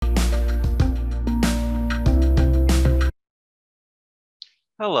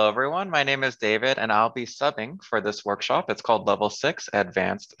Hello, everyone. My name is David, and I'll be subbing for this workshop. It's called Level 6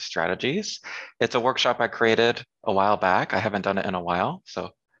 Advanced Strategies. It's a workshop I created a while back. I haven't done it in a while,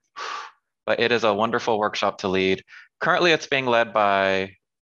 but it is a wonderful workshop to lead. Currently, it's being led by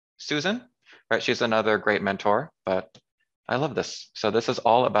Susan, right? She's another great mentor, but I love this. So this is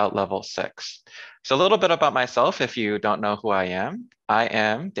all about Level 6. So a little bit about myself, if you don't know who I am. I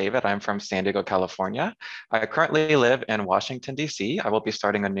am David. I'm from San Diego, California. I currently live in Washington, D.C. I will be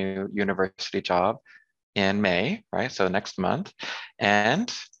starting a new university job in May, right? So next month.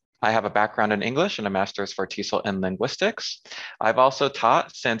 And I have a background in English and a master's for TESOL in linguistics. I've also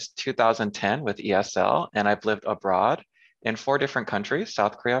taught since 2010 with ESL, and I've lived abroad in 4 different countries: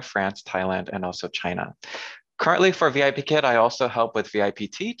 South Korea, France, Thailand, and also China. Currently for VIP Kid, I also help with VIP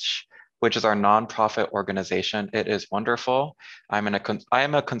Teach, which is our nonprofit organization. It is wonderful. I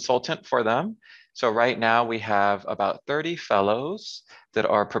am a consultant for them. So right now we have about 30 fellows that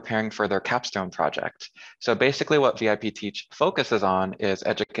are preparing for their capstone project. So basically what VIP Teach focuses on is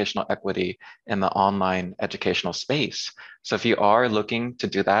educational equity in the online educational space. So if you are looking to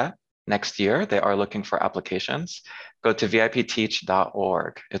do that next year, they are looking for applications, go to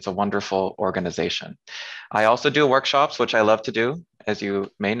vipteach.org. It's a wonderful organization. I also do workshops, which I love to do, as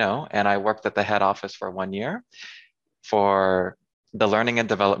you may know, and I worked at the head office for 1 year for the learning and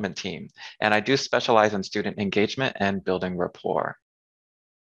development team. And I do specialize in student engagement and building rapport.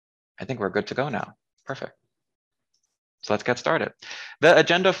 I think we're good to go now. Perfect. So let's get started. The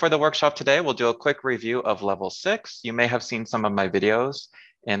agenda for the workshop today, we'll do a quick review of Level 6. You may have seen some of my videos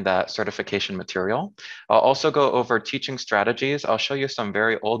in that certification material. I'll also go over teaching strategies. I'll show you some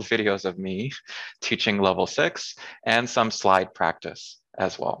very old videos of me teaching Level 6 and some slide practice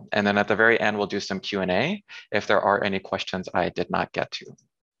as well. And then at the very end, we'll do some Q&A if there are any questions I did not get to.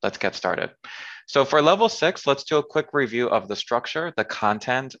 Let's get started. So for Level 6, let's do a quick review of the structure, the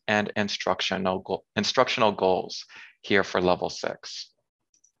content, and instructional goals here for Level 6.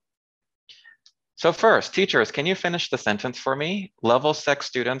 So first, teachers, can you finish the sentence for me? Level 6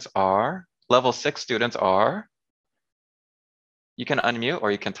 students are, you can unmute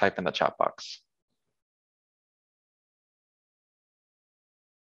or you can type in the chat box.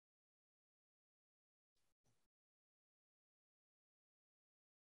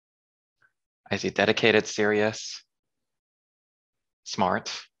 I see dedicated, serious,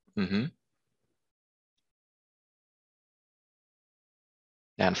 smart.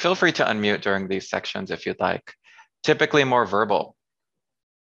 And feel free to unmute during these sections if you'd like. Typically more verbal.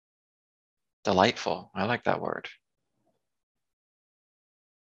 Delightful, I like that word.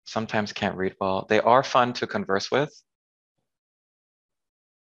 Sometimes can't read well. They are fun to converse with.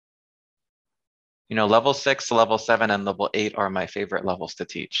 You know, Level 6, Level 7, and Level 8 are my favorite levels to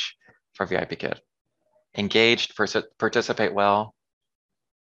teach for VIP Kid. Engaged, participate well.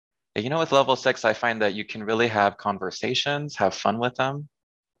 You know, with Level 6, I find that you can really have conversations, have fun with them,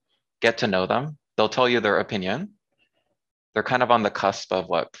 get to know them. They'll tell you their opinion. They're kind of on the cusp of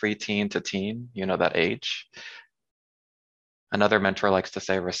what, preteen to teen, you know, that age. Another mentor likes to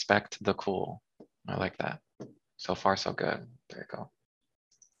say, respect the cool. I like that. So far, so good. There you go.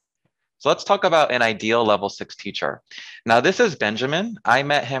 So let's talk about an ideal Level 6 teacher. Now, this is Benjamin. I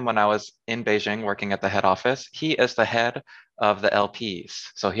met him when I was in Beijing working at the head office. He is the head of the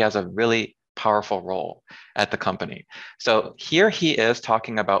LPs. So he has a really powerful role at the company. So here he is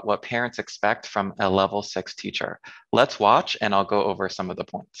talking about what parents expect from a Level 6 teacher. Let's watch and I'll go over some of the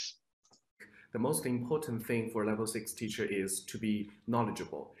points. The most important thing for Level 6 teacher is to be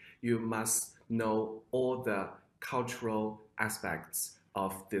knowledgeable. You must know all the cultural aspects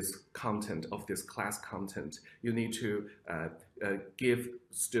of this content, of this class content. You need to give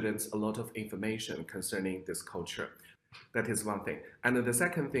students a lot of information concerning this culture. That is one thing. And then the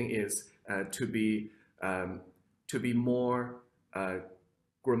second thing is to be more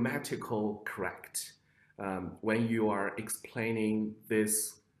grammatical correct when you are explaining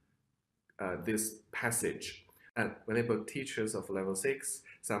this passage. And whenever teachers of Level 6,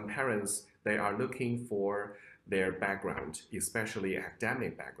 some parents, they are looking for their background, especially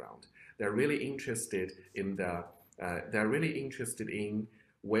academic background. They're really interested in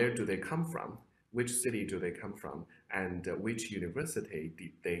where do they come from, which city do they come from, and which university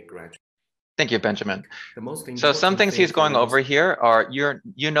did they graduate. Thank you, Benjamin. So some things he's going over here are,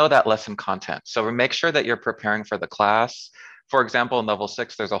 you know that lesson content. So make sure that you're preparing for the class. For example, in Level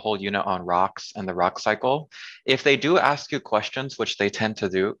 6, there's a whole unit on rocks and the rock cycle. If they do ask you questions, which they tend to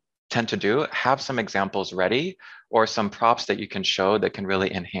do, have some examples ready or some props that you can show that can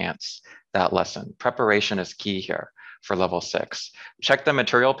really enhance that lesson. Preparation is key here for Level 6. Check the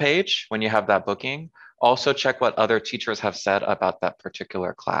material page when you have that booking. Also check what other teachers have said about that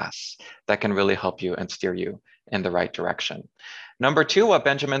particular class. That can really help you and steer you in the right direction. Number two, what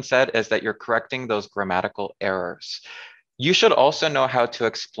Benjamin said is that you're correcting those grammatical errors. You should also know how to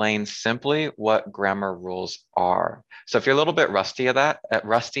explain simply what grammar rules are. So if you're a little bit rusty at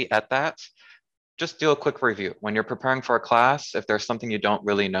that, just do a quick review. When you're preparing for a class, if there's something you don't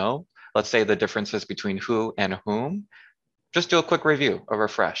really know, let's say the differences between who and whom, just do a quick review, a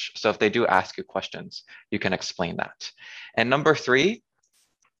refresh. So if they do ask you questions, you can explain that. And number three,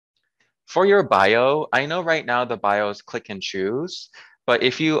 for your bio, I know right now the bio is click and choose, but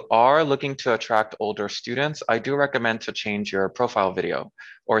if you are looking to attract older students, I do recommend to change your profile video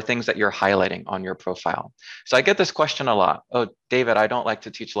or things that you're highlighting on your profile. So I get this question a lot. Oh, David, I don't like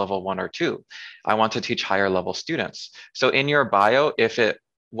to teach level 1 or 2. I want to teach higher level students. So in your bio, if it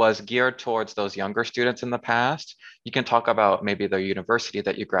was geared towards those younger students in the past, you can talk about maybe the university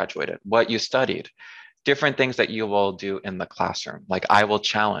that you graduated, what you studied, different things that you will do in the classroom. Like I will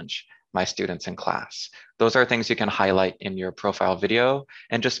challenge my students in class. Those are things you can highlight in your profile video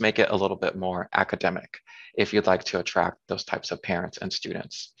and just make it a little bit more academic if you'd like to attract those types of parents and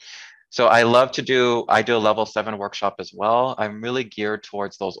students. So I do a level 7 workshop as well. I'm really geared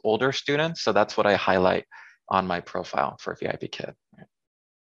towards those older students. So that's what I highlight on my profile for VIP Kid.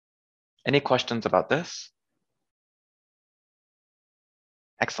 Any questions about this?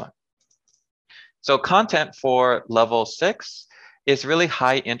 Excellent. So content for level 6 is really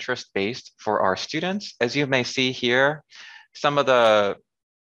high interest based for our students. As you may see here, some of the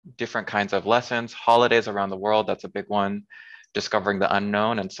different kinds of lessons, holidays around the world, that's a big one, discovering the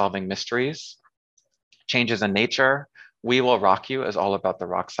unknown and solving mysteries, changes in nature, We Will Rock You is all about the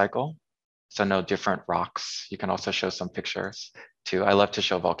rock cycle. So no different rocks. You can also show some pictures too. I love to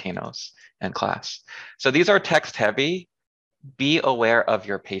show volcanoes in class. So these are text heavy. Be aware of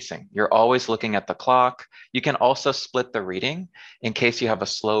your pacing. You're always looking at the clock. You can also split the reading in case you have a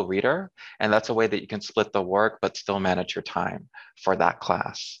slow reader. And that's a way that you can split the work, but still manage your time for that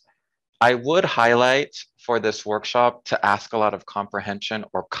class. I would highlight for this workshop to ask a lot of comprehension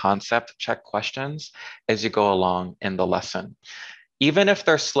or concept check questions as you go along in the lesson. Even if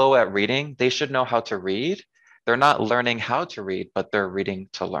they're slow at reading, they should know how to read. They're not learning how to read, but they're reading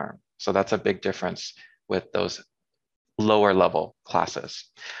to learn. So that's a big difference with those lower level classes.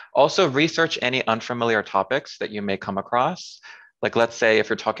 Also research any unfamiliar topics that you may come across. Like let's say if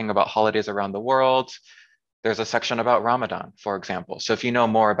you're talking about holidays around the world, there's a section about Ramadan, for example. So if you know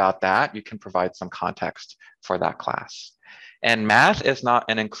more about that, you can provide some context for that class. And math is not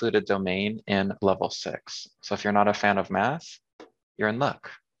an included domain in level 6. So if you're not a fan of math, you're in luck.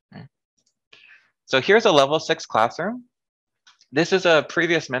 Right? So here's a level 6 classroom. This is a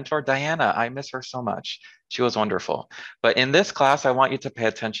previous mentor, Diana. I miss her so much. She was wonderful. But in this class, I want you to pay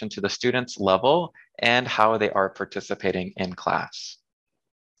attention to the students' level and how they are participating in class.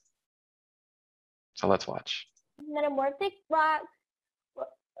 So let's watch. Metamorphic rocks,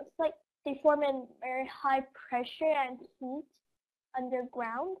 it's like they form in very high pressure and heat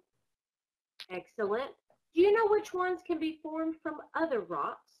underground. Excellent. Do you know which ones can be formed from other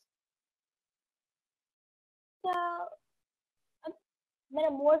rocks? So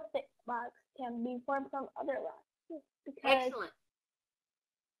metamorphic rocks can be formed from other rocks because Excellent.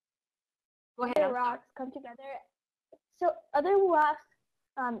 Go ahead. other rocks come together. So other rocks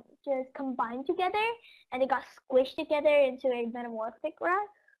just combined together and they got squished together into a metamorphic rock.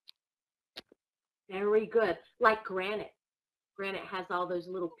 Very good. Like granite. Granite has all those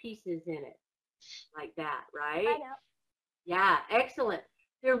little pieces in it. Like that, right? I know. Yeah, excellent.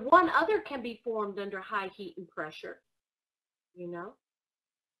 There one other can be formed under high heat and pressure. You know?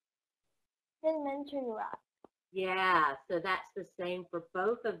 Sedimentary rock. Yeah, so that's the same for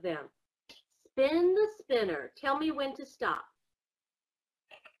both of them. Spin the spinner. Tell me when to stop.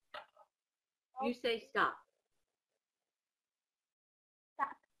 You say stop.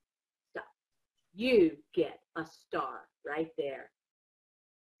 Stop. Stop. You get a star right there.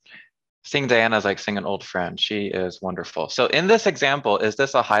 Seeing Diana is like seeing an old friend. She is wonderful. So in this example, is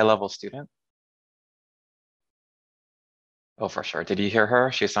this a high level student? Oh, for sure. Did you hear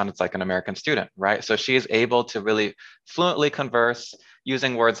her? She sounded like an American student, right? So she is able to really fluently converse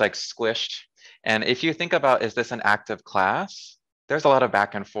using words like squished. And if you think about, is this an active class? There's a lot of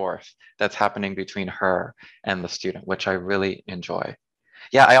back and forth that's happening between her and the student, which I really enjoy.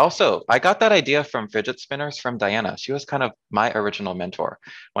 Yeah, I got that idea from fidget spinners from Diana. She was kind of my original mentor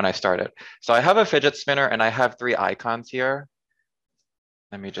when I started. So I have a fidget spinner and I have 3 icons here.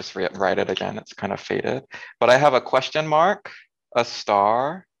 Let me just write it again. It's kind of faded, but I have a question mark, a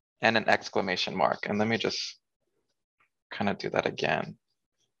star, and an exclamation mark. And let me just kind of do that again.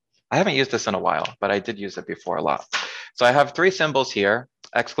 I haven't used this in a while, but I did use it before a lot. So I have 3 symbols here: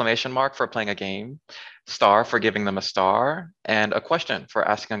 exclamation mark for playing a game, star for giving them a star, and a question for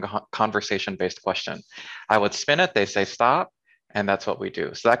asking a conversation-based question. I would spin it, they say stop, and that's what we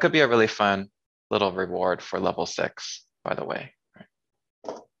do. So that could be a really fun little reward for level 6, by the way.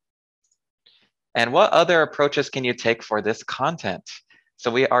 And what other approaches can you take for this content? So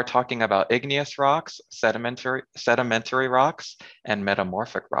we are talking about igneous rocks, sedimentary rocks, and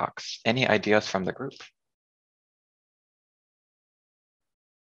metamorphic rocks. Any ideas from the group?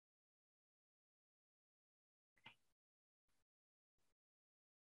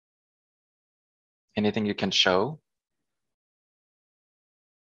 Anything you can show?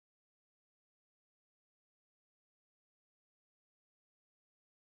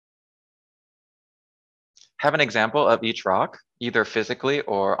 Have an example of each rock, either physically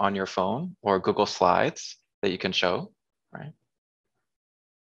or on your phone or Google Slides that you can show, right?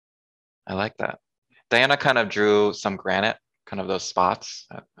 I like that. Diana kind of drew some granite, kind of those spots.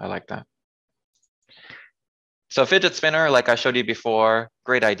 I like that. So fidget spinner, like I showed you before,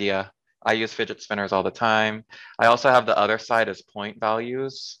 great idea. I use fidget spinners all the time. I also have the other side as point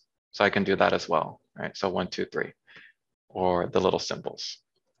values, so I can do that as well, right? So 1, 2, 3, or the little symbols.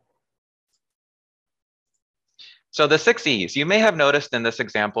 So the 6 E's, you may have noticed in this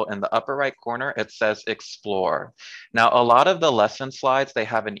example in the upper right corner, it says explore. Now, a lot of the lesson slides, they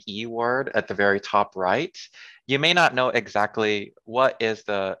have an E word at the very top right. You may not know exactly what is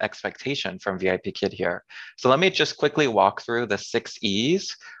the expectation from VIP Kid here. So let me just quickly walk through the 6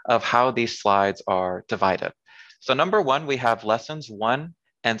 E's of how these slides are divided. So number 1, we have lessons 1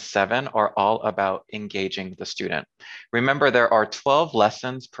 and 7 are all about engaging the student. Remember, there are 12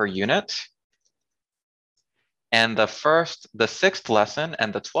 lessons per unit. And the 6th lesson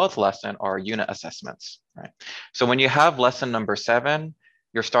and the 12th lesson are unit assessments, right? So when you have lesson number 7,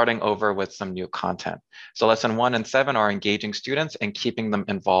 you're starting over with some new content. So lesson 1 and 7 are engaging students and keeping them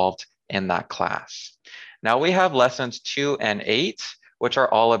involved in that class. Now we have lessons 2 and 8, which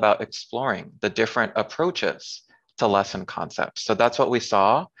are all about exploring the different approaches to lesson concepts. So that's what we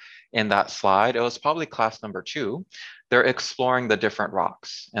saw in that slide. It was probably class number 2. They're exploring the different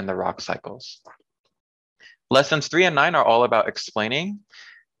rocks and the rock cycles. Lessons 3 and 9 are all about explaining.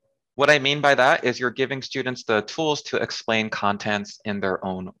 What I mean by that is you're giving students the tools to explain contents in their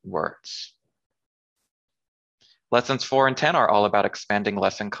own words. Lessons 4 and 10 are all about expanding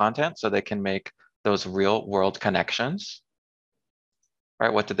lesson content so they can make those real world connections.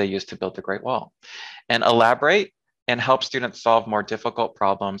 Right? What did they use to build the Great Wall? And elaborate and help students solve more difficult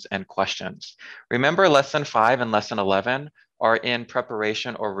problems and questions. Remember, lesson 5 and lesson 11 are in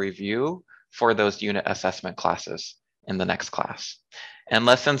preparation or review for those unit assessment classes in the next class. And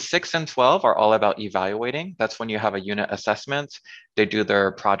lessons 6 and 12 are all about evaluating. That's when you have a unit assessment, they do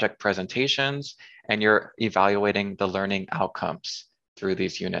their project presentations, and you're evaluating the learning outcomes through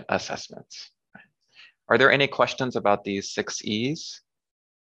these unit assessments. Are there any questions about these 6 E's?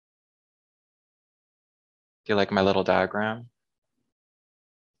 Do you like my little diagram?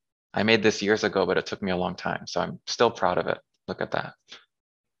 I made this years ago, but it took me a long time, so I'm still proud of it. Look at that.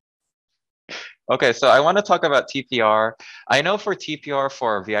 Okay, so I want to talk about TPR. I know for TPR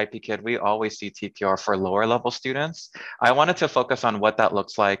for VIP Kid, we always see TPR for lower level students. I wanted to focus on what that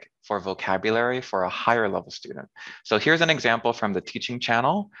looks like for vocabulary for a higher level student. So here's an example from the teaching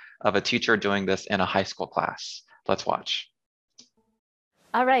channel of a teacher doing this in a high school class. Let's watch.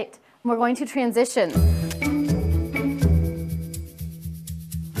 All right, we're going to transition.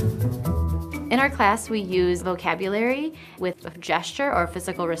 In our class, we use vocabulary with a gesture or a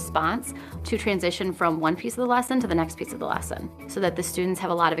physical response to transition from one piece of the lesson to the next piece of the lesson, so that the students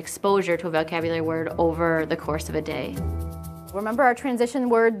have a lot of exposure to a vocabulary word over the course of a day. Remember, our transition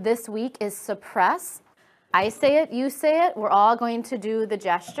word this week is suppress. I say it, you say it, we're all going to do the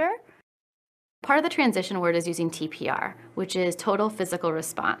gesture. Part of the transition word is using TPR, which is total physical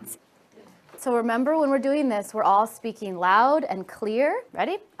response. So remember, when we're doing this, we're all speaking loud and clear.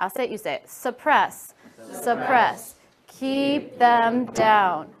 Ready? I'll say it, you say it. Suppress, suppress, keep them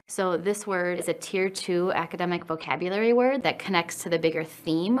down. So this word is a tier 2 academic vocabulary word that connects to the bigger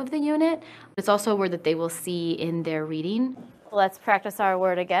theme of the unit. It's also a word that they will see in their reading. Let's practice our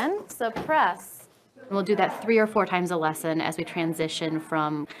word again. Suppress. We'll do that 3 or 4 times a lesson as we transition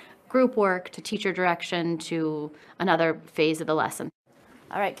from group work to teacher direction to another phase of the lesson.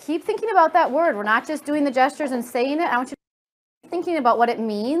 All right, keep thinking about that word. We're not just doing the gestures and saying it. I want you to keep thinking about what it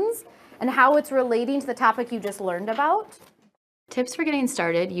means and how it's relating to the topic you just learned about. Tips for getting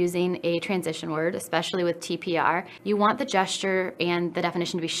started using a transition word, especially with TPR. You want the gesture and the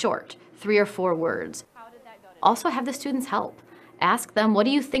definition to be short, 3 or 4 words. Also have the students help. Ask them, what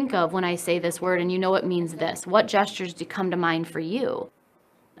do you think of when I say this word and you know it means this? What gestures do come to mind for you?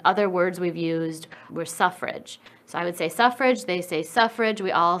 Other words we've used were suffrage. So I would say suffrage, they say suffrage,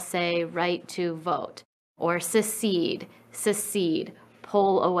 we all say right to vote. Or secede,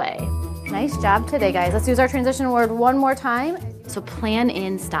 pull away. Nice job today, guys. Let's use our transition word one more time. So plan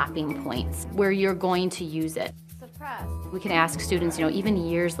in stopping points where you're going to use it. Suppress. We can ask students, even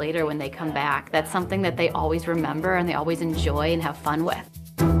years later when they come back, that's something that they always remember and they always enjoy and have fun with.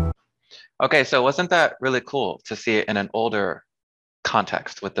 Okay, so wasn't that really cool to see it in an older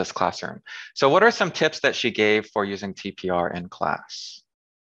context with this classroom? So what are some tips that she gave for using TPR in class?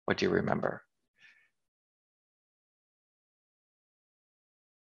 What do you remember?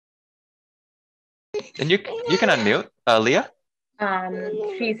 And you can unmute, Leah.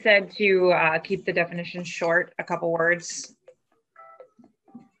 She said to keep the definition short, a couple words,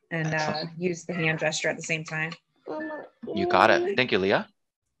 and use the hand gesture at the same time. You got it. Thank you, Leah.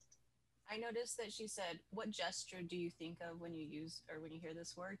 I noticed that she said, what gesture do you think of when you use or when you hear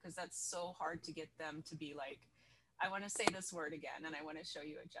this word? Because that's so hard to get them to be like, I want to say this word again and I want to show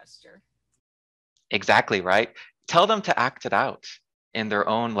you a gesture. Exactly, right? Tell them to act it out in their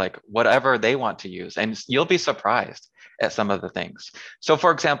own, like whatever they want to use. And you'll be surprised at some of the things. So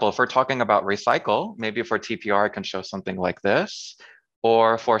for example, if we're talking about recycle, maybe for TPR, I can show something like this,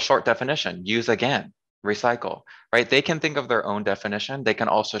 or for short definition, use again, recycle, right? They can think of their own definition. They can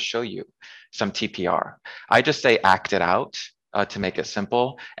also show you some TPR. I just say act it out to make it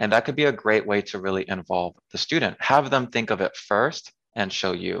simple. And that could be a great way to really involve the student. Have them think of it first and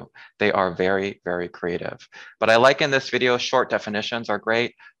show you. They are very, very creative. But I like in this video, short definitions are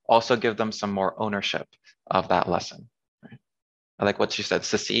great. Also give them some more ownership of that lesson. Right? I like what she said,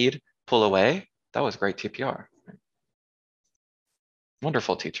 secede, pull away. That was great TPR. Right?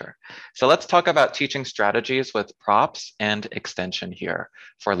 Wonderful teacher. So let's talk about teaching strategies with props and extension here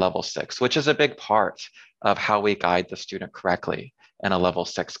for level 6, which is a big part of how we guide the student correctly in a level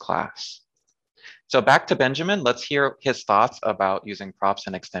 6 class. So back to Benjamin, let's hear his thoughts about using props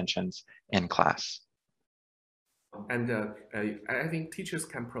and extensions in class. And I think teachers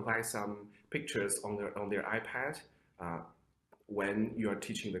can provide some pictures on their iPad when you are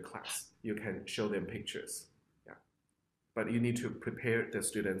teaching the class. You can show them pictures. Yeah. But you need to prepare the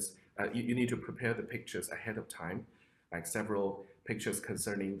students, you need to prepare the pictures ahead of time, like several pictures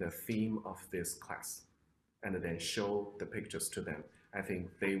concerning the theme of this class, and then show the pictures to them. I think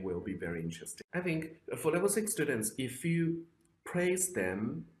they will be very interested. I think for level 6 students, if you praise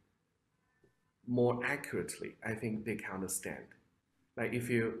them more accurately, I think they can understand. Like if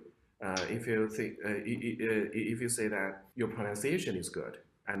you say that your pronunciation is good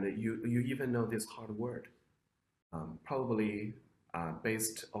and you even know this hard word, probably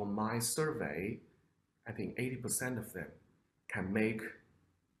based on my survey, I think 80% of them can make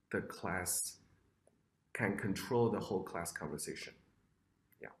the class, can control the whole class conversation.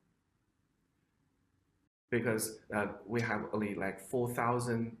 Because we have only like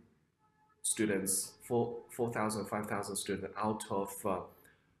 4,000 students, 5,000 students out of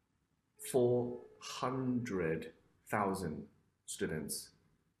 400,000 students.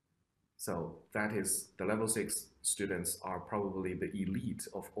 So that is, the level 6 students are probably the elite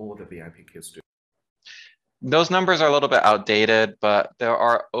of all the VIPQ students. Those numbers are a little bit outdated, but there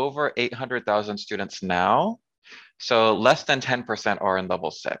are over 800,000 students now. So less than 10% are in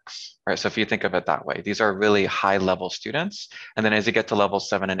level 6, right? So if you think of it that way, these are really high level students. And then as you get to level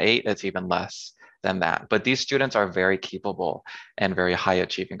 7 and 8, it's even less than that. But these students are very capable and very high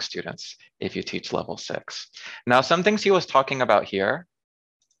achieving students if you teach level 6. Now, some things he was talking about here.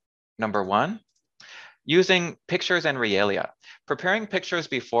 Number 1, using pictures and realia. Preparing pictures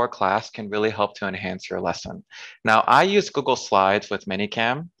before class can really help to enhance your lesson. Now, I use Google Slides with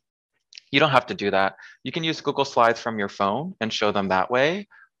Minicam. You don't have to do that. You can use Google Slides from your phone and show them that way.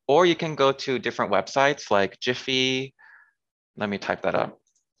 Or you can go to different websites like Jiffy. Let me type that up.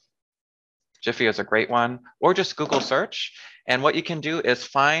 Jiffy is a great one. Or just Google search. And what you can do is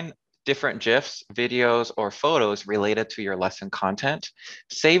find different GIFs, videos, or photos related to your lesson content.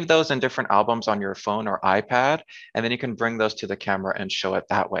 Save those in different albums on your phone or iPad, and then you can bring those to the camera and show it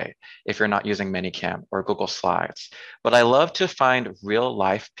that way if you're not using Minicam or Google Slides. But I love to find real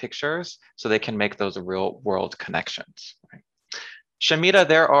life pictures so they can make those real world connections. Right? Shamita,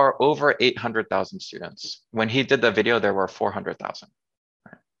 there are over 800,000 students. When he did the video, there were 400,000.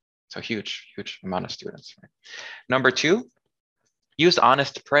 Right? So huge, huge amount of students. Right? Number 2, use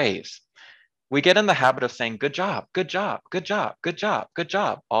honest praise. We get in the habit of saying, good job, good job, good job, good job, good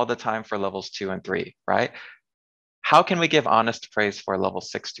job, all the time for levels 2 and 3, right? How can we give honest praise for a level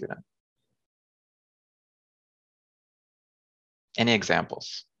 6 student? Any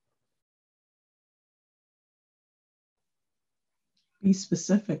examples? Be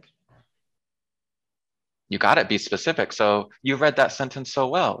specific. You got it, be specific. So you read that sentence so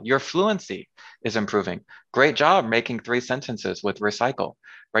well. Your fluency is improving. Great job making 3 sentences with recycle,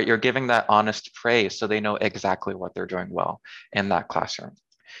 right? You're giving that honest praise so they know exactly what they're doing well in that classroom.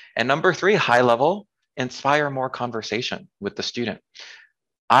 And number 3, high level, inspire more conversation with the student.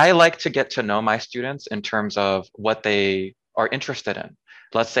 I like to get to know my students in terms of what they are interested in.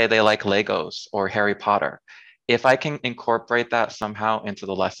 Let's say they like Legos or Harry Potter. If I can incorporate that somehow into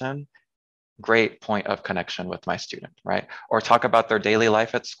the lesson, great point of connection with my student, right? Or talk about their daily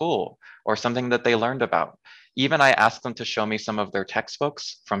life at school or something that they learned about. Even I ask them to show me some of their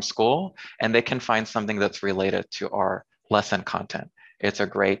textbooks from school and they can find something that's related to our lesson content. It's a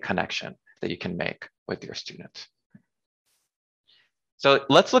great connection that you can make with your student. So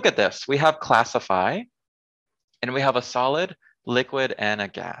let's look at this. We have classify and we have a solid, liquid, and a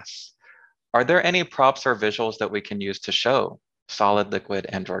gas. Are there any props or visuals that we can use to show solid, liquid,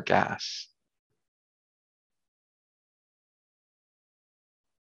 and or gas?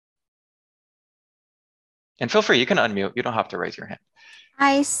 And feel free, you can unmute. You don't have to raise your hand.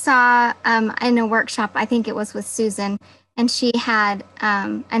 I saw in a workshop, I think it was with Susan, and she had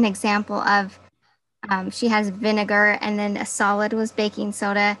an example of she has vinegar and then a solid was baking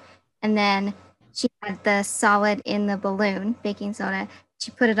soda. And then she had the solid in the balloon, baking soda.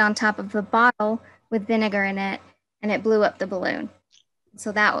 She put it on top of the bottle with vinegar in it and it blew up the balloon.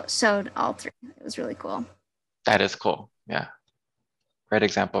 So that showed all 3. It was really cool. That is cool. Yeah. Great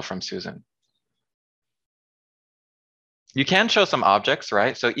example from Susan. You can show some objects,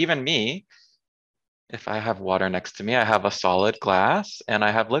 right? So even me, if I have water next to me, I have a solid glass and I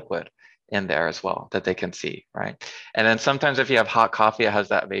have liquid in there as well that they can see, right? And then sometimes if you have hot coffee, it has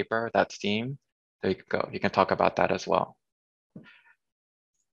that vapor, that steam. There you go. You can talk about that as well.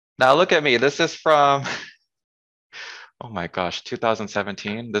 Now look at me. This is from, oh my gosh,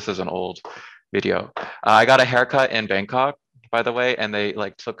 2017. This is an old video. I got a haircut in Bangkok, by the way, and they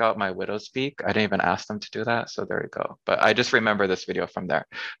like took out my widow's peak. I didn't even ask them to do that. So there you go. But I just remember this video from there.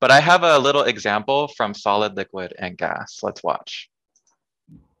 But I have a little example from solid, liquid, and gas. Let's watch.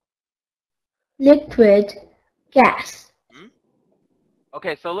 Liquid, gas.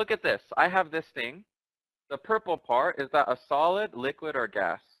 Okay, so look at this. I have this thing. The purple part, is that a solid, liquid, or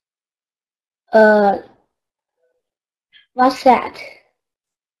gas? What's that?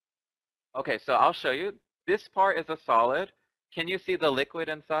 Okay, so I'll show you. This part is a solid. Can you see the liquid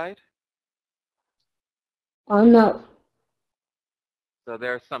inside? Oh no. So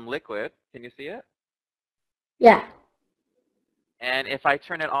there's some liquid. Can you see it? Yeah. And if I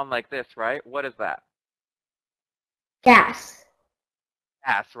turn it on like this, right? What is that? Gas.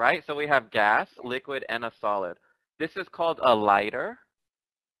 Gas, right? So we have gas, liquid, and a solid. This is called a lighter.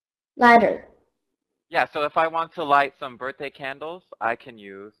 Lighter. Yeah, so if I want to light some birthday candles, I can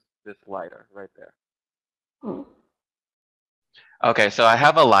use this lighter right there. Oh. Okay, so I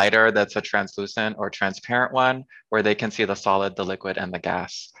have a lighter that's a translucent or transparent one where they can see the solid, the liquid, and the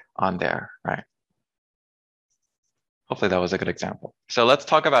gas on there, right? Hopefully that was a good example. So let's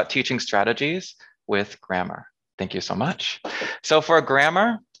talk about teaching strategies with grammar. Thank you so much. So for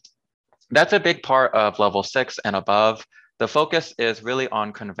grammar, that's a big part of level 6 and above. The focus is really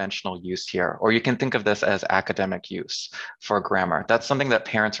on conventional use here, or you can think of this as academic use for grammar. That's something that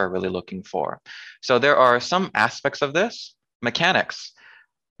parents are really looking for. So there are some aspects of this. Mechanics.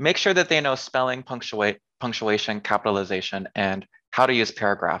 Make sure that they know spelling, punctuation, capitalization, and how to use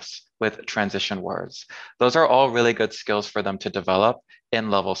paragraphs with transition words. Those are all really good skills for them to develop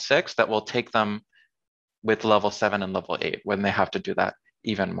in level 6 that will take them with level 7 and level 8 when they have to do that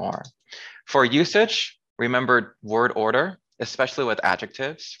even more. For usage, remember word order, especially with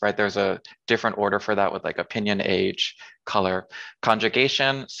adjectives, right? There's a different order for that with like opinion, age, color,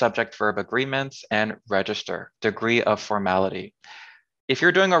 conjugation, subject verb agreements, and register, degree of formality. If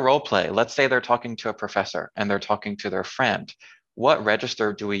you're doing a role play, let's say they're talking to a professor and they're talking to their friend, what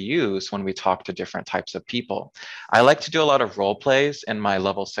register do we use when we talk to different types of people? I like to do a lot of role plays in my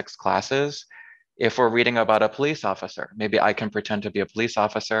level 6 classes. If we're reading about a police officer, maybe I can pretend to be a police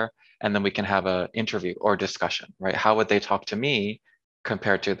officer and then we can have an interview or discussion, right? How would they talk to me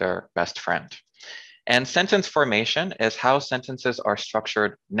compared to their best friend? And sentence formation is how sentences are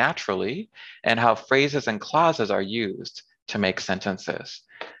structured naturally and how phrases and clauses are used to make sentences.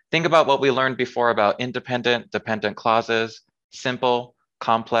 Think about what we learned before about independent, dependent clauses, simple,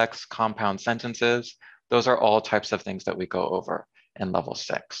 complex, compound sentences. Those are all types of things that we go over in level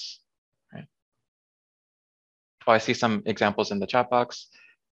 6. Right? Oh, I see some examples in the chat box.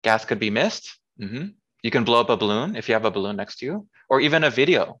 Gas could be missed. You can blow up a balloon if you have a balloon next to you, or even a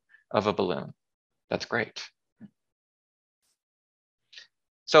video of a balloon. That's great.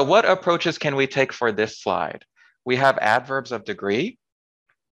 So what approaches can we take for this slide? We have adverbs of degree,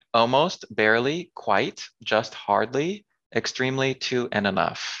 almost, barely, quite, just, hardly, extremely, to, and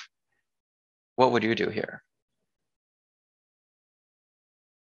enough. What would you do here?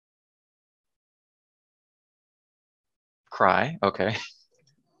 Cry, okay.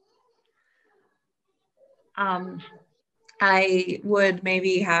 I would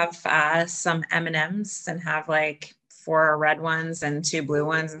maybe have some M&Ms and have like 4 red ones and 2 blue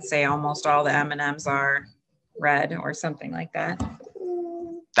ones and say almost all the M&Ms are red or something like that.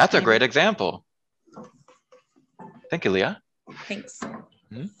 That's a great example. Thank you, Leah. Thanks.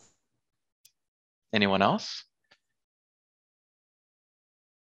 Mm-hmm. Anyone else?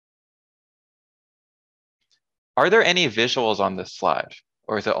 Are there any visuals on this slide,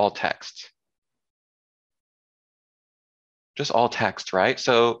 or is it all text? Just all text, right?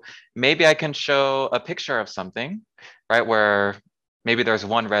 So maybe I can show a picture of something, right? Where maybe there's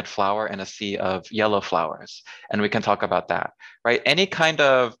one red flower and a sea of yellow flowers, and we can talk about that, right? Any kind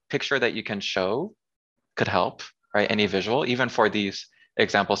of picture that you can show could help, right? Any visual, even for these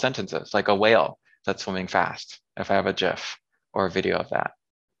example sentences, like a whale that's swimming fast, if I have a GIF or a video of that.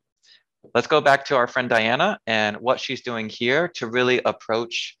 Let's go back to our friend Diana and what she's doing here to really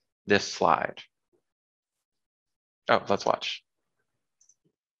approach this slide. Oh, let's watch.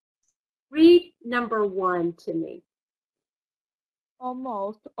 Read number 1 to me.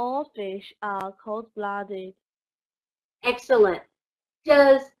 Almost all fish are cold-blooded. Excellent.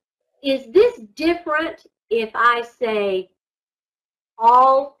 Is this different if I say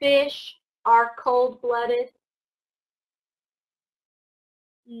all fish are cold-blooded?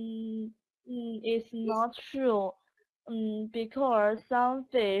 It's not true, because some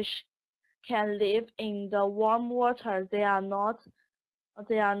fish can live in the warm water. They are not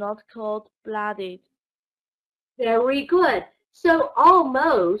cold-blooded. Very good. So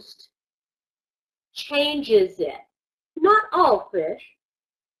almost changes it. Not all fish,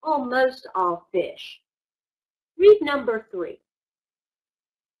 almost all fish. Read number 3.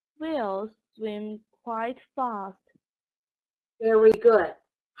 Whales swim quite fast. Very good.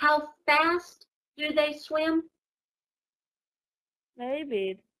 How fast do they swim?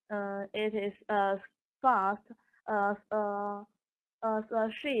 Maybe it is as fast as a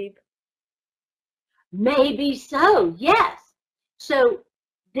sheep. Maybe so, yes. So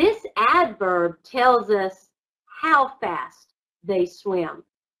this adverb tells us how fast they swim.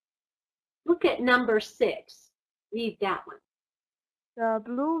 Look at number 6. Read that one. The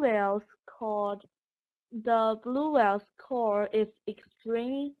blue whale's call is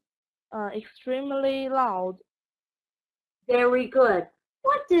extremely loud. Very good.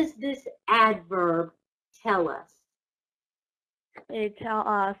 What does this adverb tell us? It tells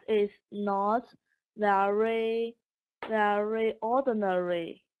us it's not very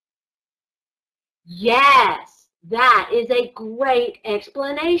ordinary. Yes, that is a great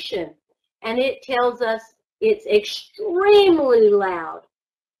explanation. And it tells us it's extremely loud,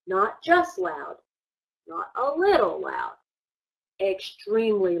 not just loud, not a little loud,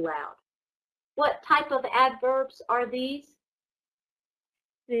 extremely loud. What type of adverbs are these?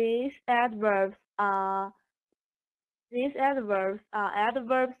 These adverbs are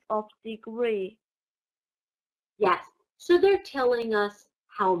adverbs of degree. Yes, so they're telling us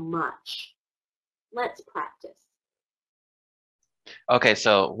how much. Let's practice. Okay,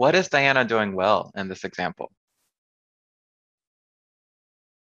 so what is Diana doing well in this example?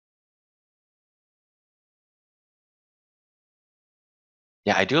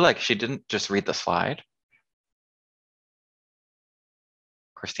 Yeah, I do like she didn't just read the slide.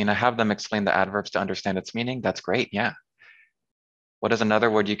 Christina, have them explain the adverbs to understand its meaning. That's great, yeah. What is another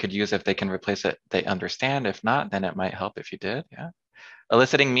word you could use if they can replace it? They understand. If not, then it might help if you did, yeah.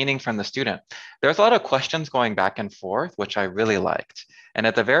 Eliciting meaning from the student. There's a lot of questions going back and forth, which I really liked. And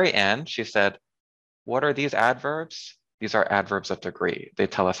at the very end, she said, what are these adverbs? These are adverbs of degree. They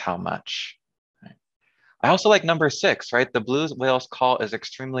tell us how much. Right? I also like number 6, right? The blue whale's call is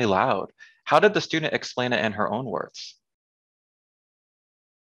extremely loud. How did the student explain it in her own words?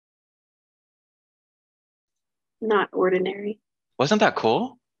 Not ordinary. Wasn't that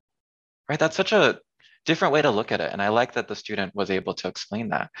cool? Right? That's such a different way to look at it. And I like that the student was able to explain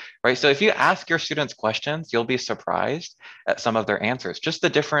that, right? So if you ask your students questions, you'll be surprised at some of their answers, just the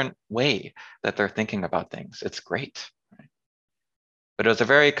different way that they're thinking about things. It's great. Right? But it was a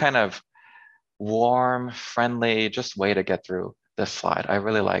very kind of warm, friendly, just way to get through this slide. I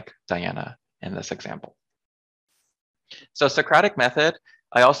really like Diana in this example. So Socratic method,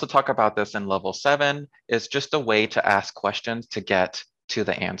 I also talk about this in level 7, is just a way to ask questions to get to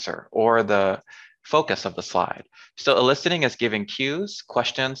the answer or the focus of the slide. So eliciting is giving cues,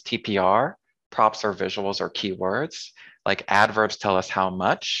 questions, TPR, props or visuals or keywords. Like adverbs tell us how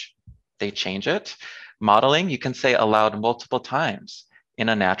much, they change it. Modeling, you can say aloud multiple times in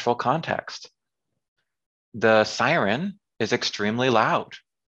a natural context. The siren is extremely loud,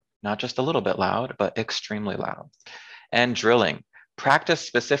 not just a little bit loud, but extremely loud. And drilling, practice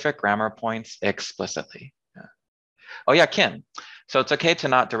specific grammar points explicitly. Oh yeah, Kim. So it's okay to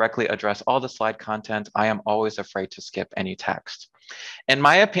not directly address all the slide content. I am always afraid to skip any text. In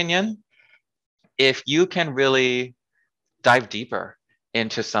my opinion, if you can really dive deeper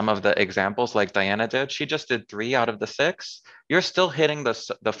into some of the examples like Diana did, she just did 3 out of the 6. You're still hitting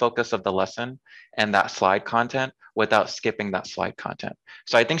the focus of the lesson and that slide content without skipping that slide content.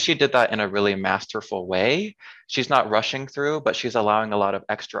 So I think she did that in a really masterful way. She's not rushing through, but she's allowing a lot of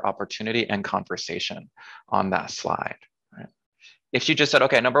extra opportunity and conversation on that slide. Right? If she just said,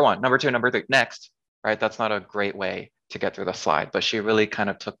 okay, number 1, number 2, number 3, next, right? That's not a great way to get through the slide, but she really kind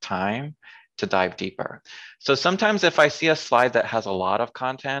of took time to dive deeper. So sometimes if I see a slide that has a lot of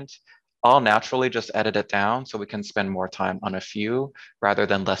content, I'll naturally just edit it down so we can spend more time on a few rather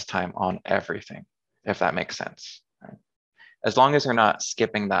than less time on everything, if that makes sense. Right? As long as you're not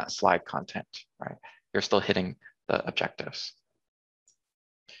skipping that slide content, right? You're still hitting the objectives.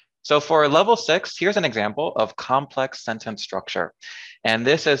 So for level 6, here's an example of complex sentence structure. And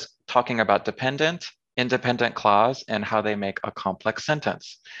this is talking about dependent, independent clause and how they make a complex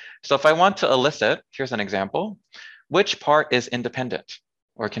sentence. So if I want to elicit, here's an example. Which part is independent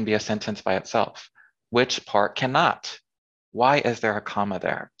or can be a sentence by itself? Which part cannot? Why is there a comma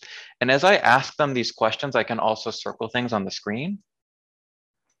there? And as I ask them these questions, I can also circle things on the screen.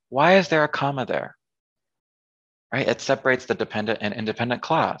 Why is there a comma there? Right? It separates the dependent and independent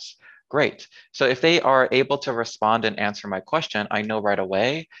clause. Great. So if they are able to respond and answer my question, I know right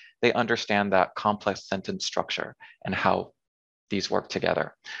away they understand that complex sentence structure and how these work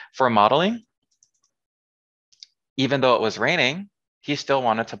together. For modeling, even though it was raining, he still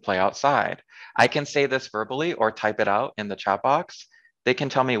wanted to play outside. I can say this verbally or type it out in the chat box. They can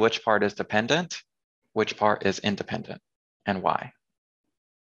tell me which part is dependent, which part is independent, and why.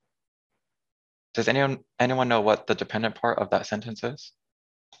 Does anyone know what the dependent part of that sentence is?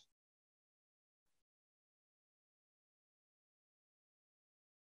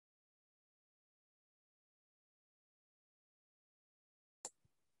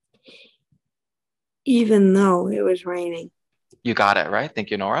 Even though it was raining. You got it, right?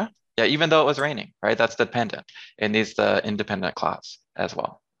 Thank you, Nora. Yeah, even though it was raining, right? That's dependent. It needs the independent clause as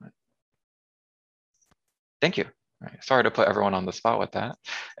well. Thank you. Right. Sorry to put everyone on the spot with that.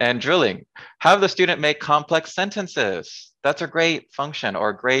 And drilling, have the student make complex sentences. That's a great function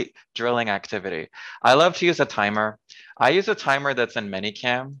or great drilling activity. I love to use a timer. I use a timer that's in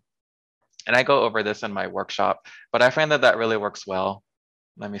Minicam, and I go over this in my workshop, but I find that that really works well.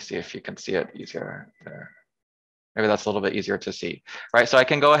 Let me see if you can see it easier there. Maybe that's a little bit easier to see, right? So I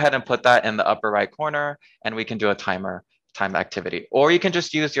can go ahead and put that in the upper right corner and we can do a time activity. Or you can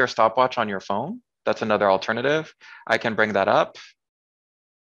just use your stopwatch on your phone. That's another alternative. I can bring that up.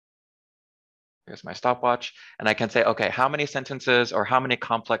 Here's my stopwatch. And I can say, okay, how many sentences or how many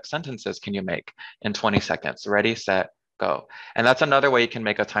complex sentences can you make in 20 seconds? Ready, set, go. And that's another way you can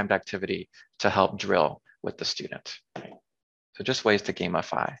make a timed activity to help drill with the student. So just ways to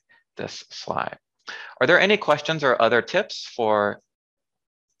gamify this slide. Are there any questions or other tips for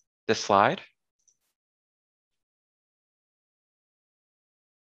this slide?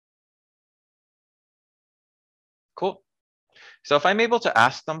 Cool. So if I'm able to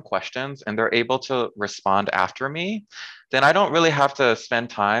ask them questions and they're able to respond after me, then I don't really have to spend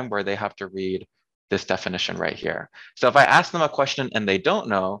time where they have to read this definition right here. So if I ask them a question and they don't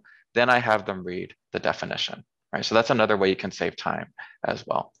know, then I have them read the definition, right? So that's another way you can save time as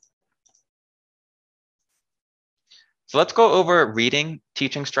well. So let's go over reading,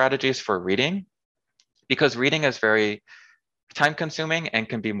 teaching strategies for reading, because reading is very time consuming and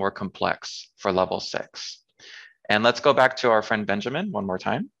can be more complex for level 6. And let's go back to our friend Benjamin one more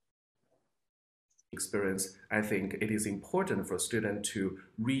time. Experience, I think it is important for students to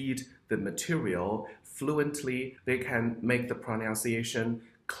read the material fluently. They can make the pronunciation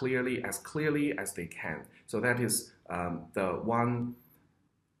clearly as they can. So that is the one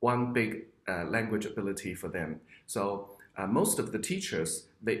big language ability for them. So most of the teachers,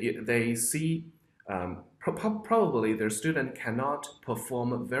 they see probably their student cannot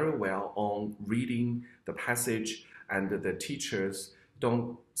perform very well on reading the passage, and the teachers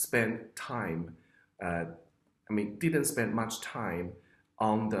don't spend time, didn't spend much time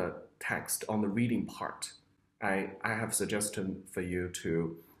on the text, on the reading part, I have suggestion for you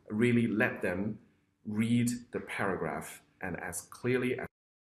to really let them read the paragraph and as clearly as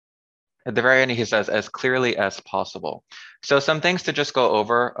At the very end, he says, as clearly as possible. So some things to just go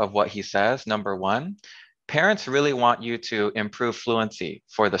over of what he says. Number one, parents really want you to improve fluency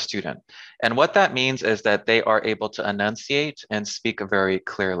for the student. And what that means is that they are able to enunciate and speak very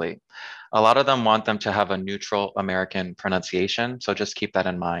clearly. A lot of them want them to have a neutral American pronunciation. So just keep that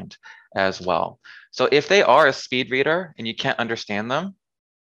in mind as well. So if they are a speed reader and you can't understand them,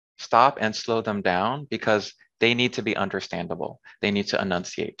 stop and slow them down because they need to be understandable. They need to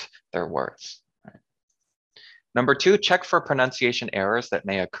enunciate their words. Right? Number two, check for pronunciation errors that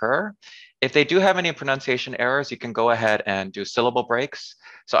may occur. If they do have any pronunciation errors, you can go ahead and do syllable breaks.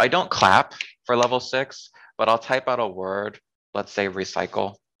 So I don't clap for level 6, but I'll type out a word, let's say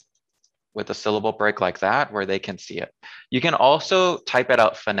recycle, with a syllable break like that where they can see it. You can also type it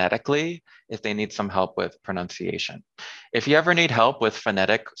out phonetically if they need some help with pronunciation. If you ever need help with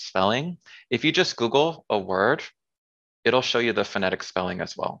phonetic spelling, if you just Google a word, it'll show you the phonetic spelling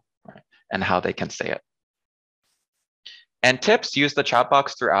as well, right? And how they can say it. And tips, use the chat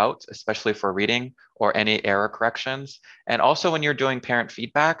box throughout, especially for reading or any error corrections. And also when you're doing parent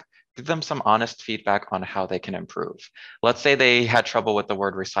feedback, give them some honest feedback on how they can improve. Let's say they had trouble with the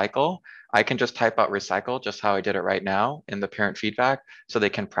word recycle. I can just type out recycle, just how I did it right now in the parent feedback, so they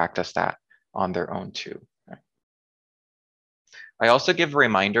can practice that on their own too. Right? I also give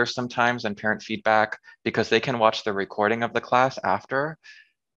reminders sometimes in parent feedback because they can watch the recording of the class after.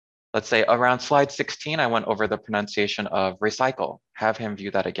 Let's say around slide 16, I went over the pronunciation of recycle. Have him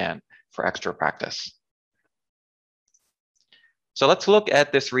view that again for extra practice. So let's look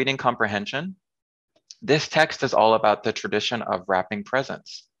at this reading comprehension. This text is all about the tradition of wrapping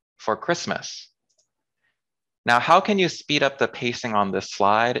presents for Christmas. Now, how can you speed up the pacing on this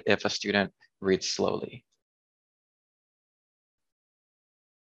slide if a student reads slowly?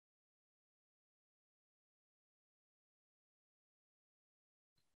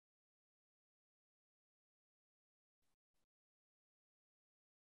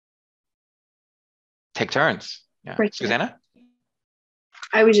 Take turns. Yeah, Susanna?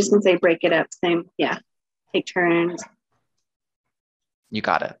 I was just gonna say break it up. Same, yeah. Take turns. You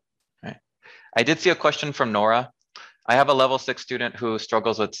got it. Right. I did see a question from Nora. I have a level 6 student who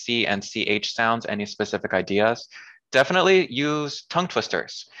struggles with C and CH sounds. Any specific ideas? Definitely use tongue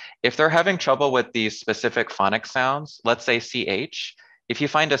twisters. If they're having trouble with these specific phonic sounds, let's say CH, if you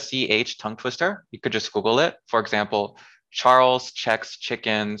find a CH tongue twister, you could just Google it. For example, Charles checks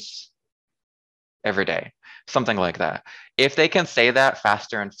chickens every day, something like that. If they can say that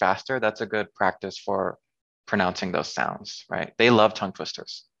faster and faster, that's a good practice for pronouncing those sounds, right? They love tongue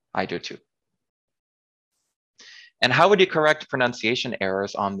twisters. I do too. And how would you correct pronunciation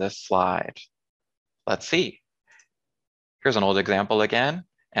errors on this slide? Let's see. Here's an old example again,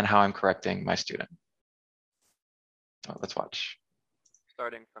 and how I'm correcting my student. Oh, let's watch.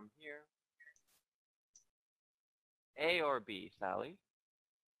 Starting from here. A or B, Sally?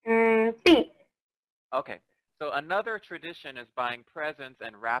 B. Okay, so another tradition is buying presents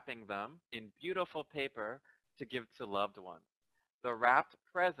and wrapping them in beautiful paper to give to loved ones. The wrapped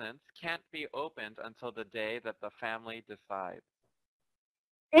presents can't be opened until the day that the family decides.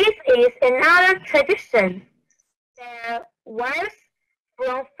 This is another tradition that varies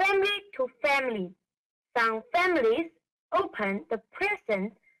from family to family. Some families open the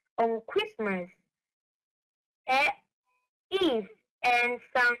presents on Christmas Eve, and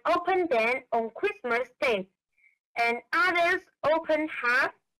some open them on Christmas Day, and others open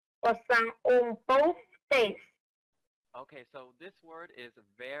half or some on both days. Okay, so this word is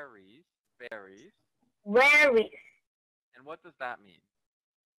varies. Varies. And what does that mean?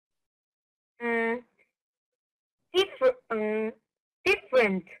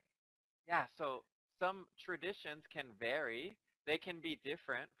 Different. Yeah, so some traditions can vary. They can be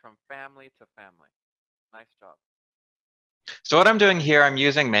different from family to family. Nice job. So what I'm doing here, I'm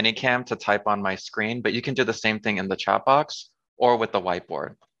using Minicam to type on my screen, but you can do the same thing in the chat box or with the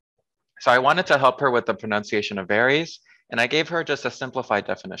whiteboard. So I wanted to help her with the pronunciation of varies, and I gave her just a simplified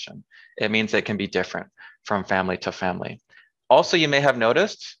definition. It means it can be different from family to family. Also, you may have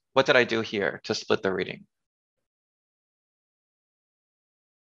noticed, what did I do here to split the reading?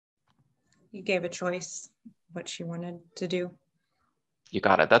 You gave a choice what she wanted to do. You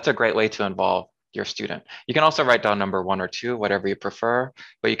got it. That's a great way to involve your student. You can also write down number 1 or 2, whatever you prefer,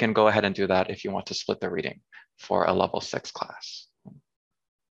 but you can go ahead and do that if you want to split the reading for a level 6 class.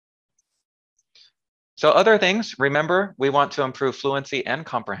 So other things, remember, we want to improve fluency and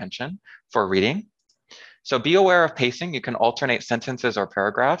comprehension for reading. So be aware of pacing. You can alternate sentences or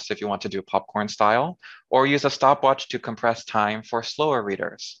paragraphs if you want to do popcorn style, or use a stopwatch to compress time for slower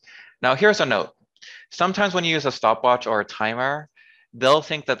readers. Now, here's a note. Sometimes when you use a stopwatch or a timer, they'll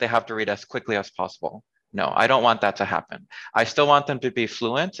think that they have to read as quickly as possible. No, I don't want that to happen. I still want them to be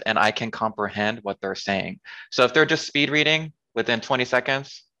fluent and I can comprehend what they're saying. So if they're just speed reading within 20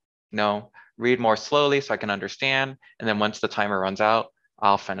 seconds, no, read more slowly so I can understand. And then once the timer runs out,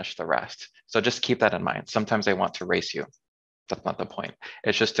 I'll finish the rest. So just keep that in mind. Sometimes they want to race you. That's not the point.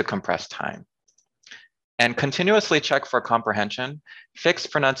 It's just to compress time. And continuously check for comprehension. Fix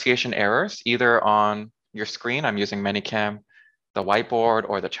pronunciation errors, either on your screen, I'm using Manycam, the whiteboard,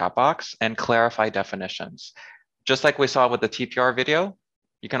 or the chat box, and clarify definitions. Just like we saw with the TPR video,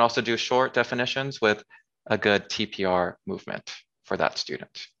 you can also do short definitions with a good TPR movement for that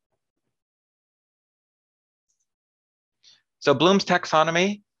student. So Bloom's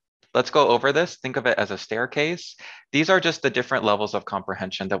taxonomy, let's go over this. Think of it as a staircase. These are just the different levels of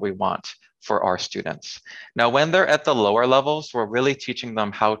comprehension that we want for our students. Now, when they're at the lower levels, we're really teaching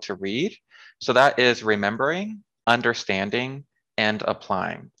them how to read. So that is remembering, understanding, and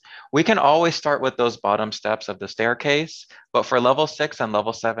applying. We can always start with those bottom steps of the staircase, but for level 6 and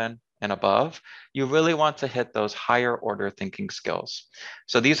level 7 and above, you really want to hit those higher order thinking skills.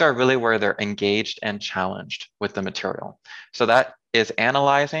 So these are really where they're engaged and challenged with the material. So that is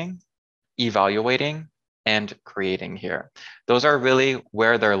analyzing, evaluating, and creating here. Those are really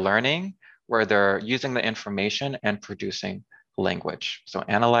where they're learning, where they're using the information and producing language. So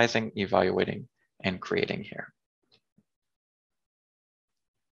analyzing, evaluating, and creating here.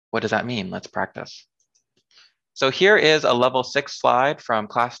 What does that mean? Let's practice. So here is a level 6 slide from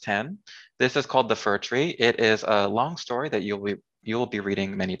class 10. This is called The Fir Tree. It is a long story that you will be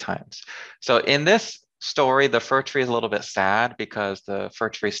reading many times. So in this story, the fir tree is a little bit sad because the fir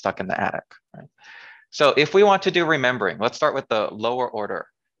tree is stuck in the attic. Right? So if we want to do remembering, let's start with the lower order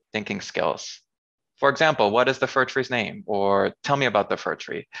thinking skills. For example, what is the fir tree's name? Or tell me about the fir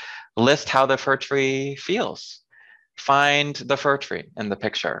tree. List how the fir tree feels. Find the fir tree in the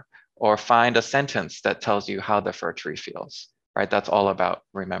picture, or find a sentence that tells you how the fir tree feels, right? That's all about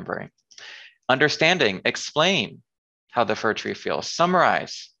remembering. Understanding, explain how the fir tree feels.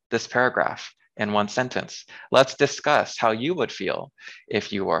 Summarize this paragraph in one sentence. Let's discuss how you would feel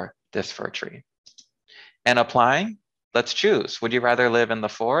if you were this fir tree. And applying, let's choose. Would you rather live in the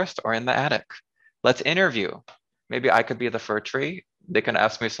forest or in the attic? Let's interview. Maybe I could be the fir tree. They can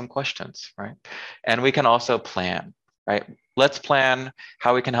ask me some questions, right? And we can also plan, right? Let's plan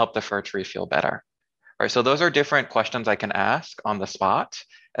how we can help the fir tree feel better. All right, so those are different questions I can ask on the spot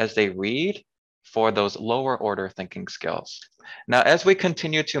as they read for those lower order thinking skills. Now, as we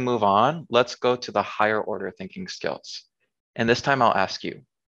continue to move on, let's go to the higher order thinking skills. And this time I'll ask you.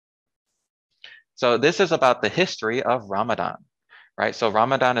 So this is about the history of Ramadan, right? So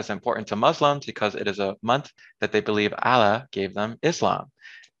Ramadan is important to Muslims because it is a month that they believe Allah gave them Islam.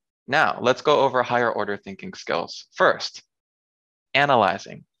 Now, let's go over higher order thinking skills. First,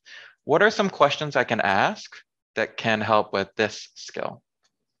 analyzing. What are some questions I can ask that can help with this skill?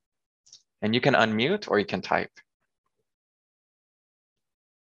 And you can unmute or you can type.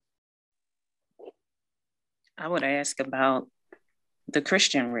 I would ask about the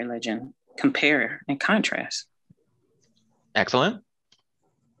Christian religion, compare and contrast. Excellent.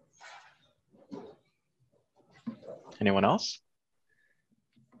 Anyone else?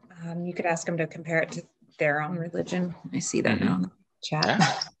 You could ask them to compare it to their own religion. I see that now in the chat.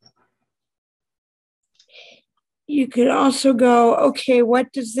 Yeah. You could also go, okay,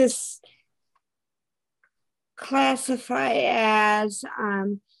 what does this classify as?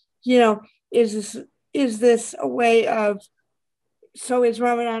 Is this a way of, so is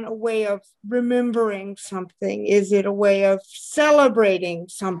Ramadan a way of remembering something? Is it a way of celebrating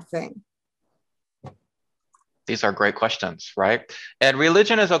something? These are great questions, right? And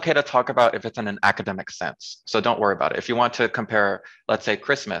religion is okay to talk about if it's in an academic sense. So don't worry about it. If you want to compare, let's say,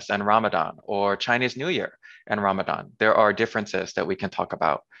 Christmas and Ramadan or Chinese New Year and Ramadan, there are differences that we can talk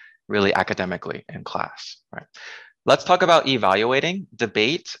about really academically in class, right? Let's talk about evaluating,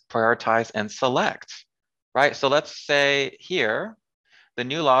 debate, prioritize, and select, right? So let's say here, the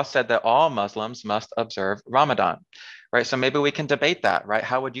new law said that all Muslims must observe Ramadan, right? So maybe we can debate that, right?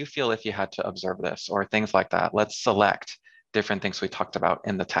 How would you feel if you had to observe this or things like that? Let's select different things we talked about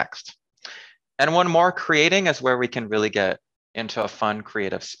in the text. And one more, creating is where we can really get into a fun,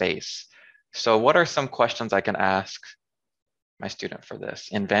 creative space. So what are some questions I can ask my student for this?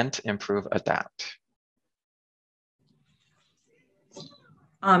 Invent, improve, adapt.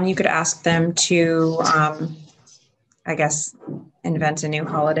 You could ask them to, I guess, invent a new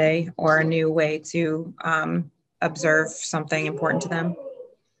holiday or a new way to observe something important to them.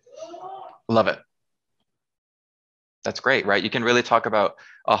 Love it. That's great, right? You can really talk about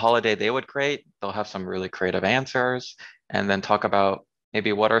a holiday they would create. They'll have some really creative answers, and then talk about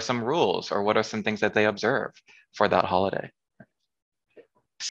maybe what are some rules or what are some things that they observe for that holiday.